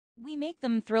We make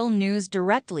them thrill news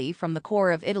directly from the core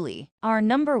of Italy. Our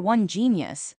number one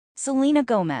genius, Selena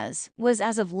Gomez, was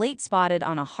as of late spotted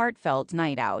on a heartfelt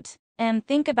night out. And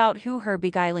think about who her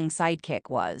beguiling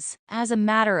sidekick was. As a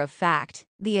matter of fact,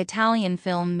 the Italian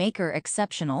filmmaker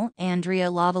exceptional Andrea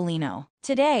Lervolino.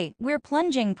 Today, we're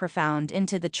plunging profound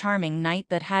into the charming night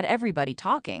that had everybody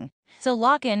talking. So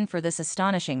lock in for this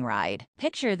astonishing ride.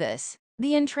 Picture this: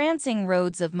 the entrancing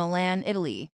roads of Milan,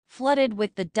 Italy, flooded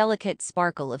with the delicate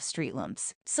sparkle of street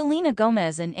lamps. Selena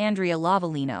Gomez and Andrea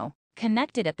Lervolino,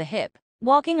 connected at the hip,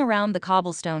 walking around the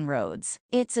cobblestone roads.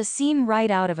 It's a scene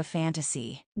right out of a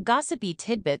fantasy. Gossipy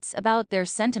tidbits about their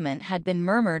sentiment had been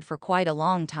murmured for quite a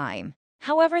long time.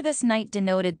 However, this night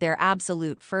denoted their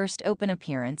absolute first open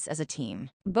appearance as a team.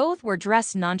 Both were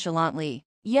dressed nonchalantly,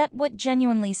 yet what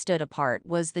genuinely stood apart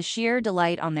was the sheer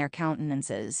delight on their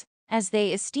countenances, as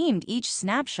they esteemed each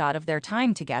snapshot of their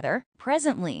time together.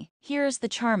 Presently, here's the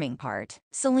charming part.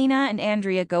 Selena and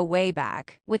Andrea go way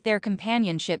back, with their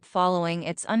companionship following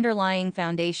its underlying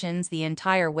foundations the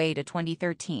entire way to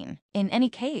 2013. In any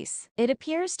case, it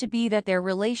appears to be that their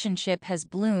relationship has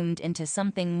bloomed into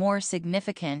something more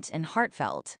significant and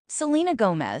heartfelt. Selena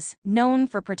Gomez, known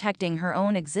for protecting her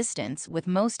own existence with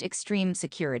most extreme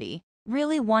security,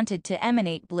 really wanted to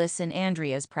emanate bliss in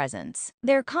Andrea's presence.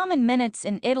 Their common minutes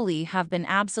in Italy have been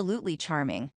absolutely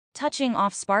charming, touching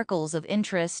off sparkles of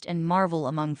interest and marvel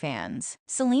among fans.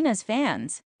 Selena's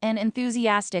fans, an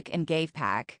enthusiastic and gay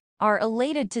pack, are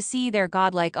elated to see their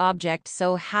godlike object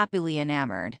so happily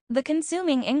enamored. The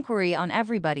consuming inquiry on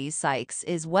everybody's psyches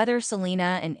is whether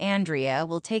Selena and Andrea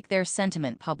will take their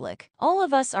sentiment public. All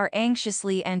of us are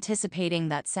anxiously anticipating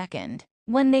that second,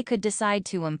 when they could decide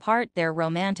to impart their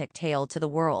romantic tale to the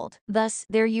world. Thus,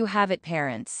 there you have it,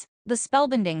 parents. The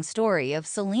spellbinding story of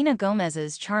Selena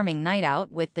Gomez's charming night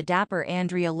out with the dapper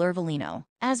Andrea Lervolino.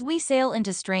 As we sail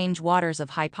into strange waters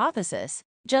of hypothesis,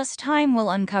 just time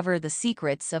will uncover the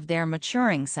secrets of their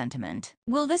maturing sentiment.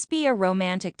 Will this be a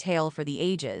romantic tale for the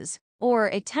ages, or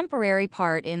a temporary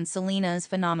part in Selena's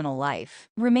phenomenal life?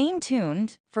 Remain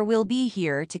tuned, for we'll be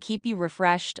here to keep you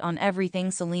refreshed on everything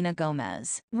Selena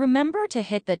Gomez. Remember to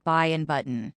hit that buy-in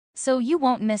button, so you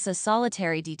won't miss a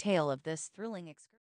solitary detail of this thrilling experience.